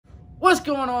What's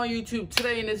going on YouTube?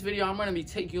 Today in this video, I'm going to be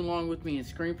taking you along with me in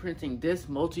screen printing this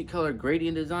multicolored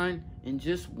gradient design in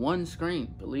just one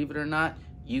screen. Believe it or not,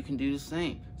 you can do the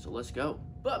same. So let's go.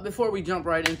 But before we jump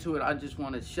right into it, I just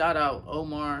want to shout out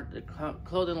Omar, the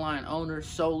clothing line owner,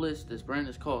 Soulless. This brand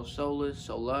is called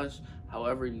Soulless,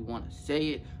 however you want to say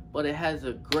it. But it has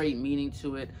a great meaning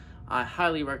to it. I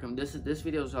highly recommend this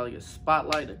video is like a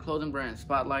spotlight, a clothing brand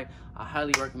spotlight. I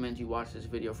highly recommend you watch this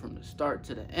video from the start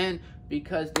to the end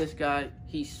because this guy,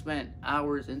 he spent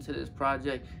hours into this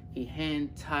project. He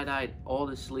hand tie-dyed all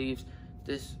the sleeves.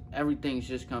 Everything's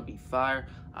just gonna be fire.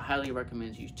 I highly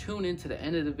recommend you tune into the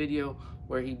end of the video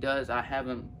where he does. I have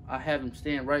him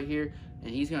stand right here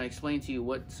and he's gonna explain to you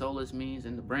what Soulless means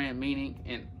and the brand meaning,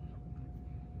 and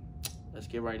let's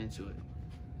get right into it.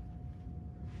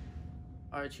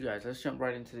 Alright you guys, let's jump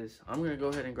right into this. I'm going to go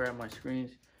ahead and grab my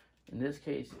screens. In this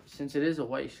case, since it is a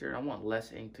white shirt, I want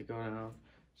less ink to go down.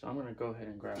 So I'm going to go ahead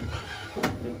and grab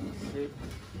 156.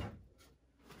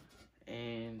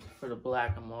 And for the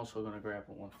black, I'm also going to grab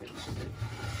a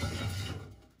 156.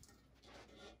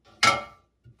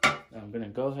 Now I'm going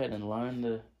to go ahead and line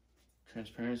the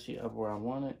transparency up where I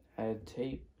want it. Add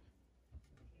tape.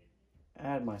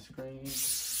 Add my screen.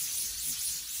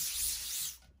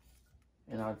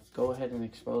 And I'll go ahead and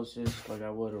expose this like I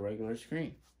would a regular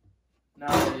screen. Now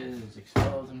that it is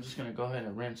exposed, I'm just going to go ahead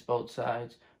and rinse both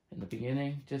sides in the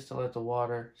beginning just to let the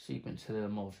water seep into the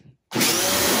emulsion.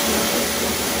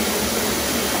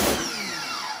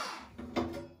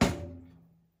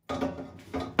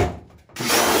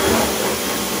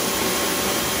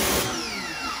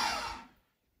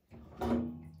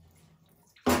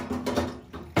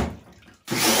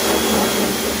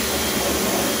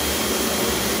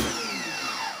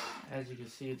 As you can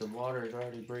see, the water is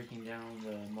already breaking down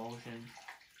the emulsion,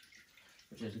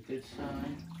 which is a good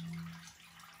sign.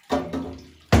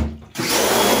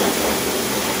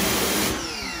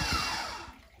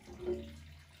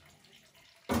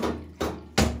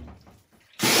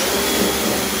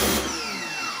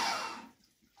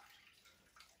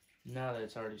 Now that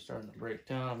it's already starting to break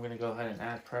down, I'm going to go ahead and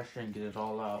add pressure and get it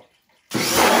all out.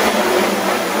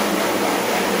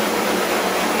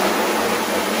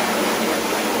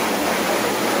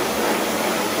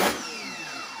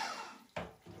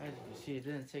 See, it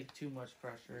didn't take too much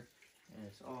pressure, and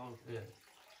it's all good.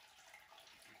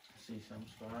 I see some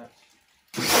spots.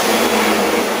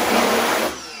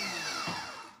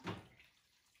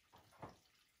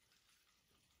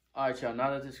 Alright y'all, now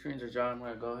that the screens are dry, I'm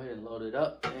going to go ahead and load it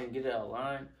up and get it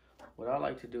aligned. What I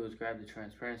like to do is grab the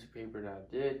transparency paper that I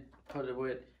did, put it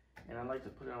with, and I like to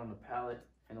put it on the palette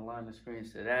and align the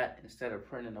screens to that instead of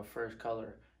printing the first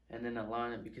color and then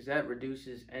align it, because that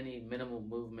reduces any minimal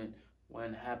movement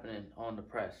when happening on the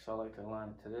press. So I like to align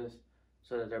it to this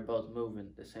so that they're both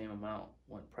moving the same amount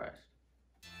when pressed.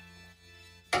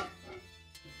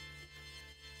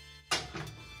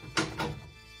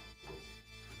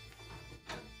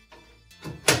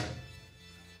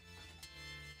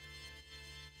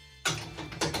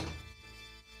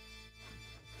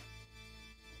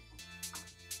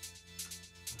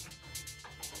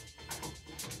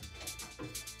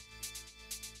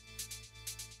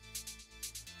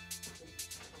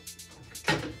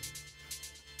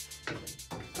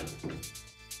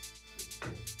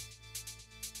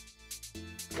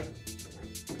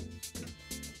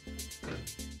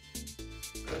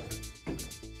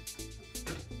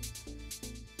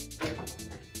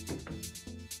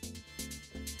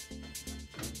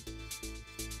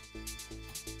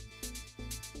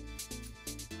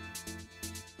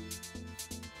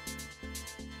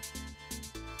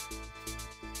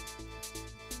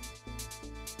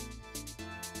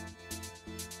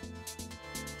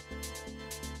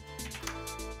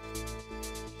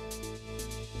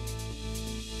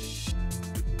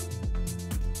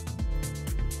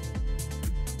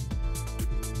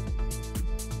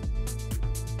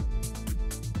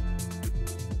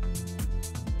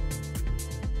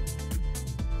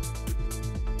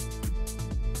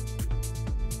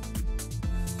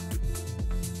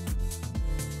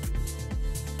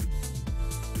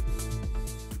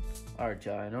 Alright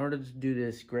y'all, in order to do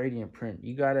this gradient print,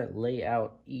 you gotta lay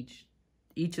out each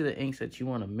of the inks that you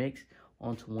want to mix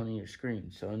onto one of your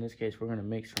screens. So in this case, we're gonna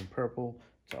mix from purple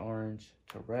to orange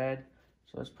to red.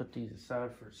 So let's put these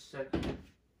aside for a second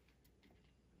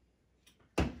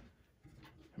and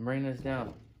bring this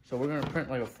down. So we're gonna print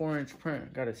like a 4-inch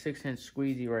print. Got a 6-inch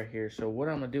squeegee right here. So what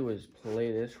I'm gonna do is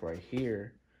play this right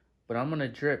here, but I'm gonna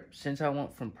drip, since I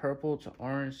went from purple to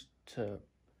orange to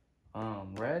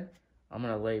red, I'm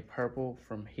gonna lay purple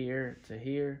from here to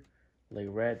here, lay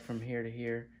red from here to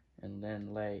here, and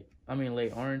then lay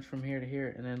lay orange from here to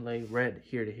here, and then lay red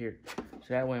here to here. So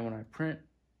that way when I print,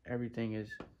 everything is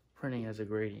printing as a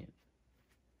gradient.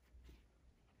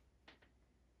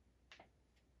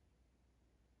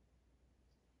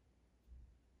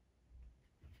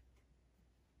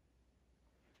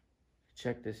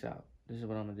 Check this out. This is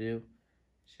what I'm gonna do.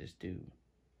 Let's just do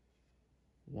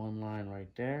one line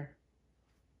right there.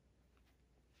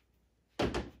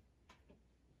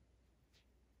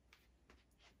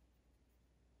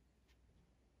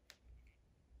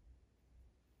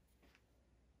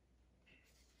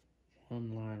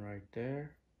 One line right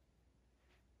there.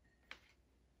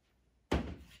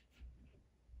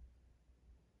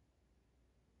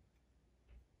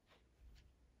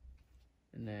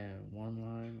 And then one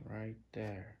line right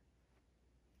there.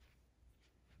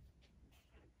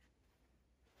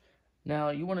 Now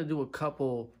you want to do a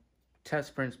couple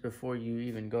test prints before you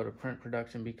even go to print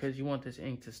production, because you want this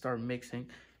ink to start mixing.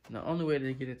 And the only way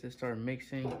to get it to start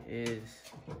mixing is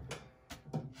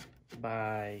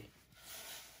by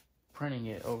printing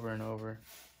it over and over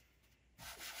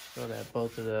so that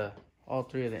all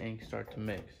three of the inks start to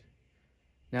mix.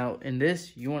 Now in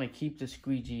this, you want to keep the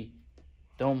squeegee,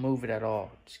 don't move it at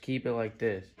all, just keep it like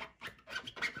this.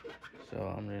 So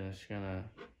I'm just gonna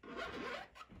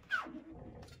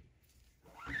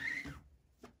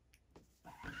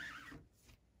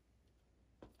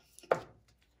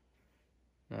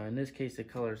now in this case the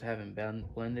colors haven't been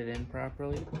blended in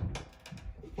properly,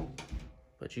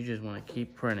 but you just want to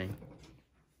keep printing.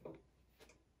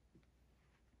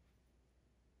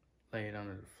 Lay it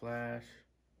under the flash.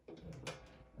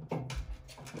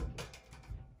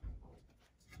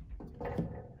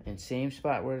 And same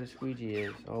spot where the squeegee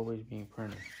is, always being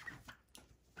printed.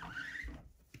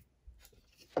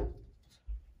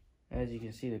 As you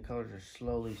can see, the colors are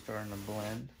slowly starting to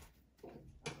blend.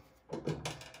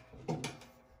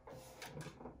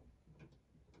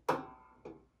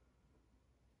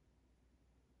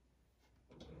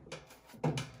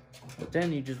 But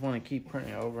then you just want to keep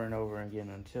printing over and over again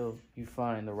until you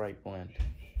find the right blend.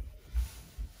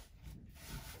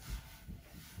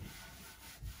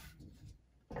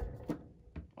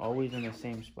 Always in the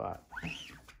same spot.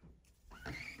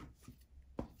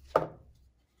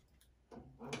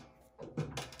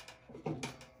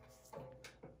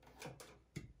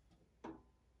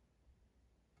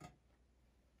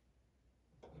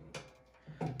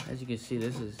 As you can see,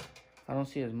 I don't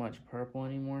see as much purple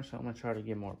anymore, so I'm gonna try to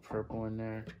get more purple in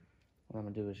there. What I'm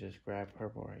gonna do is just grab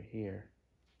purple right here.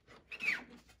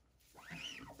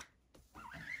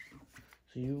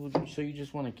 So you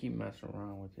just want to keep messing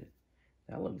around with it.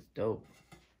 That looks dope.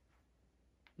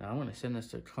 Now I'm gonna send this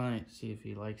to the client, see if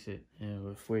he likes it,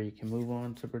 and if you can move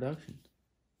on to production.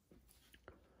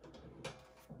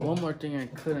 One more thing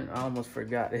I almost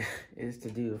forgot is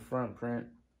to do the front print.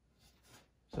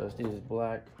 So let's do this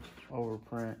black over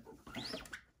print.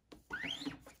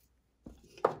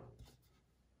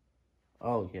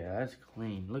 Oh yeah, that's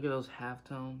clean. Look at those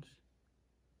halftones.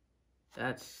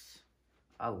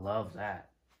 I love that.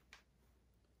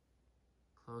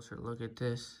 Closer look at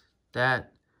this.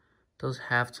 Those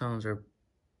halftones are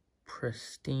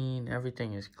pristine.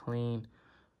 Everything is clean.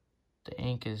 The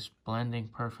ink is blending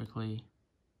perfectly.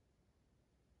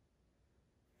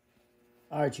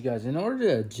 Alright you guys, in order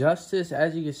to adjust this,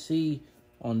 as you can see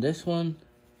on this one,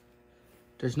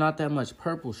 there's not that much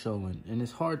purple showing. And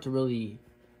it's hard to really,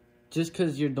 just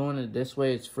because you're doing it this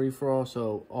way, it's free for all,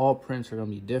 so all prints are going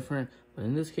to be different. But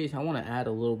in this case, I want to add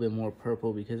a little bit more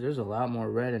purple because there's a lot more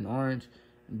red and orange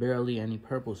and barely any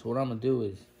purple. So what I'm going to do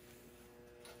is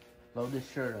load this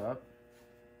shirt up.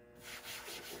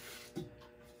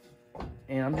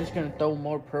 And I'm just going to throw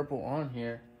more purple on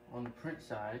here on the print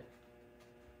side.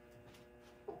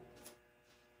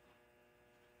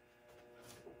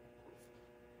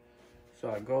 So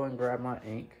I go and grab my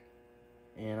ink,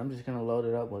 and I'm just gonna load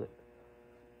it up with a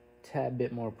tad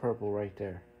bit more purple right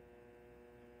there.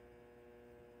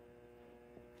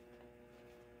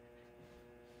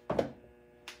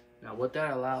 Now what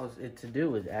that allows it to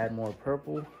do is add more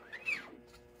purple.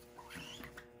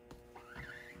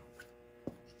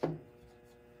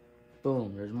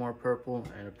 Boom, there's more purple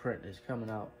and the print is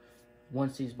coming out.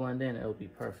 Once these blend in, it'll be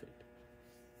perfect.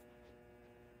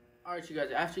 Alright you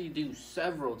guys, after you do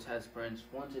several test prints,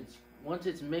 once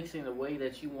it's mixing the way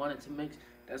that you want it to mix,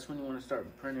 that's when you want to start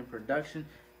printing production.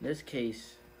 In this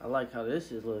case, I like how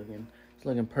this is looking. It's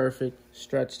looking perfect.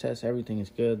 Stretch test, everything is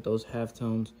good. Those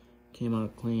halftones came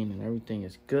out clean and everything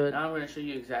is good. Now I'm going to show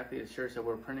you exactly the shirts that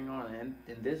we're printing on, and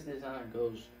this design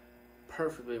goes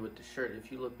perfectly with the shirt.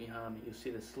 If you look behind me, you'll see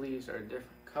the sleeves are a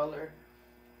different color.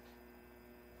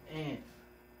 And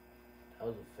That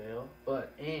was a fail.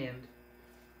 But, and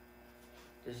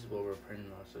this is what we're printing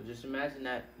on. So just imagine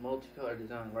that multicolor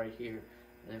design right here,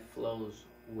 and it flows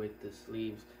with the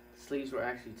sleeves. The sleeves were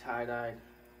actually tie-dyed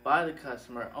by the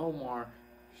customer, Omar.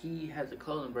 He has a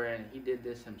clothing brand, and he did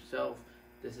this himself.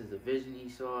 This is the vision he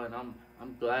saw, and I'm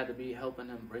glad to be helping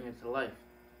him bring it to life.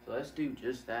 So let's do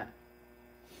just that.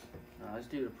 Now let's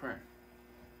do the print.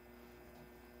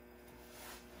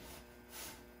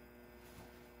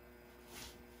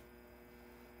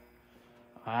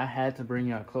 I had to bring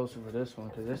y'all closer for this one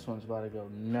because this one's about to go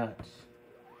nuts.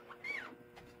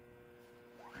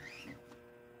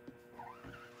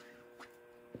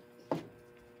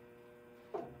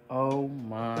 Oh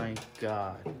my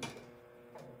God.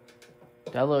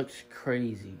 That looks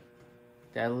crazy.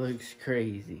 That looks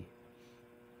crazy.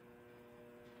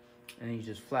 And you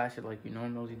just flash it like you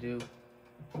normally do.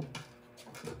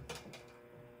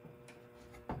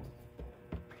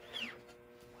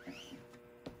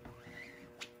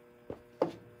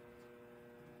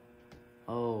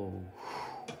 Oh,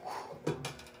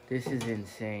 this is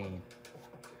insane.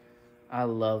 I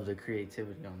love the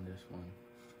creativity on this one.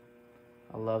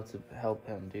 I love to help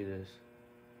him do this.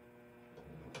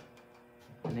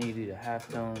 And then you do the half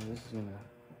tone. This is gonna...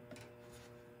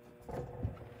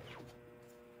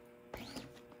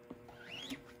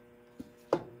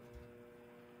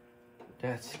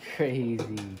 That's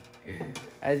crazy.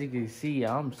 As you can see,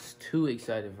 I'm too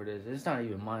excited for this. It's not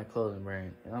even my clothing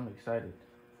brand, and I'm excited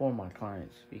for my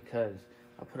clients because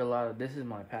I put a lot of, this is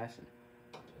my passion.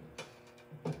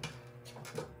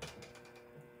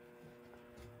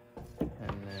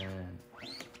 And then,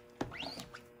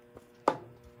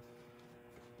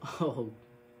 oh,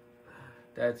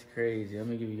 that's crazy. Let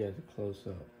me give you guys a close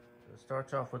up. So it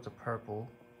starts off with the purple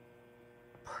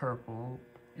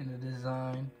in the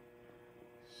design,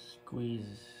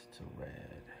 squeezes to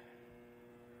red.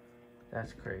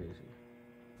 That's crazy.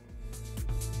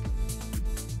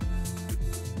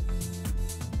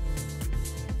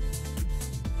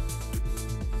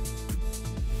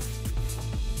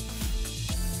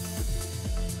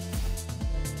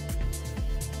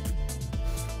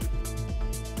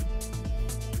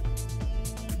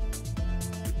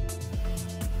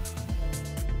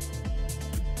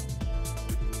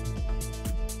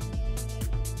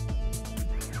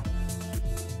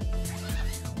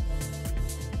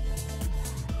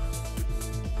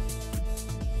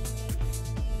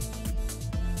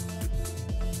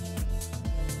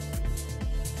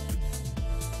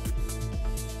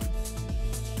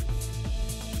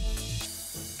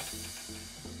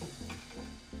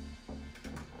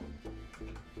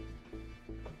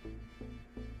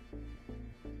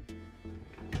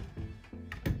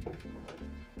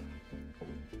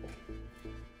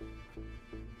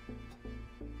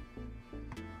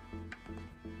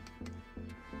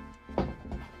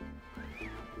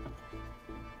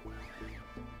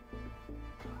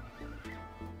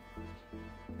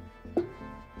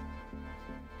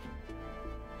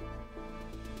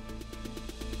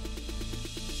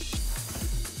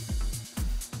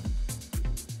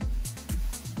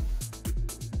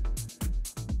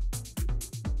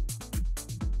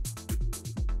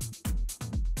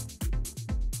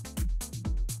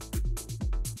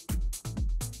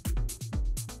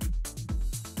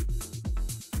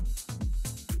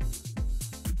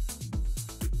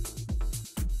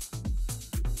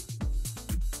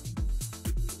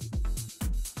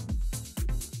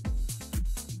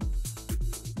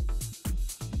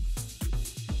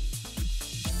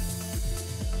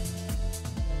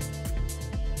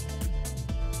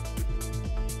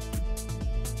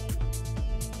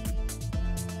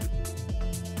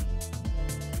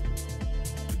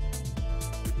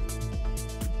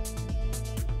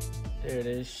 There it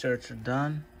is, shirts are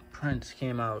done. Prints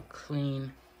came out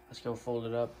clean. Let's go fold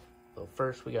it up. But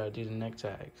first we gotta do the neck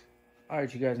tags. All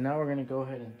right, you guys, now we're gonna go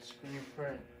ahead and screen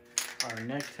print our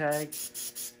neck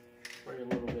tags. Spray a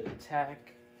little bit of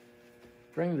tack.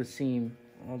 Bring the seam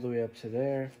all the way up to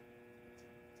there.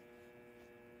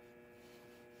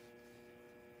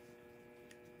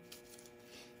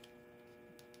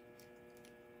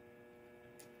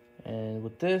 And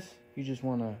with this, you just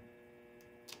wanna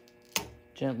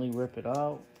gently rip it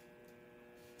out.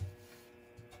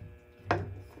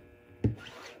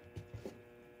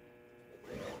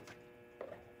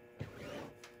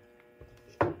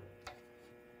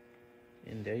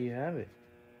 And there you have it.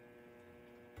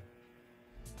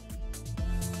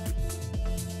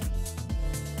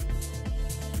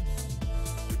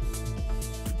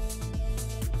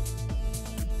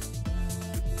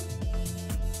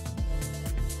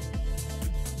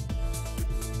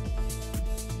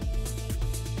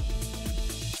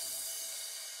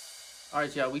 All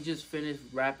right, y'all, we just finished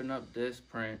wrapping up this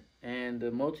print, and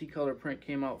the multicolor print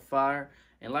came out fire.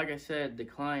 And like I said, the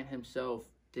client himself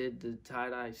did the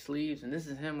tie-dye sleeves, and this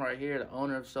is him right here, the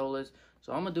owner of Solus.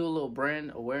 So I'm gonna do a little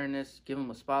brand awareness, give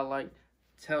him a spotlight,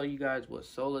 tell you guys what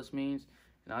Solus means,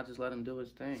 and I'll just let him do his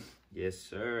thing. Yes,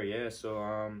 sir. Yeah. So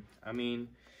I mean,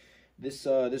 this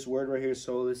word right here,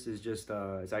 Solus, is just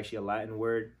it's actually a Latin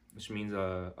word which means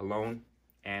alone,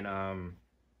 and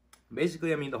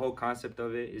basically, I mean, the whole concept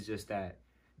of it is just that,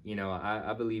 you know,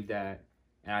 I believe that,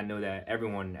 and I know that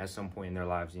everyone at some point in their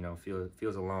lives, you know,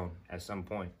 feels alone at some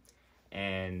point.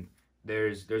 And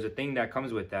there's a thing that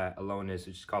comes with that aloneness,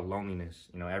 which is called loneliness.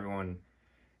 You know, everyone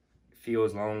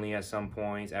feels lonely at some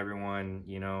points. Everyone,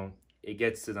 you know, it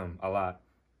gets to them a lot.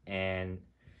 And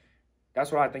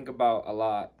that's what I think about a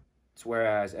lot.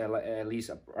 Whereas at least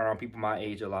around people my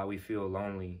age a lot, we feel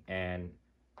lonely. And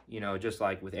you know, just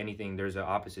like with anything, there's an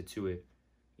opposite to it.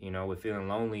 You know, with feeling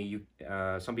lonely,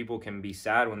 some people can be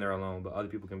sad when they're alone, but other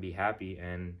people can be happy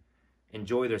and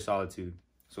enjoy their solitude.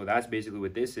 So that's basically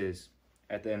what this is.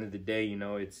 At the end of the day, you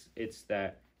know, it's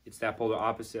that polar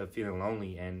opposite of feeling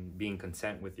lonely and being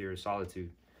content with your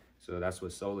solitude. So that's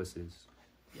what Solus is.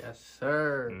 Yes,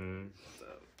 sir.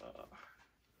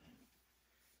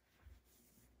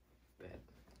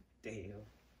 Damn.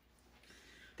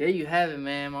 There you have it,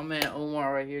 man. My man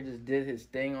Omar right here just did his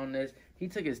thing on this. He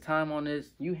took his time on this.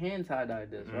 You hand tie-dyed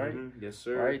this, right? Yes,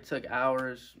 sir. Right, it took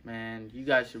hours, man. You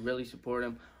guys should really support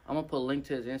him. I'm going to put a link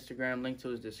to his Instagram, link to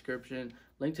his description,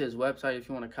 link to his website if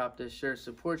you want to cop this shirt.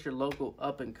 Support your local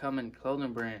up-and-coming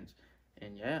clothing brands.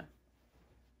 And, yeah.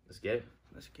 Let's get it.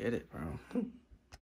 Let's get it, bro.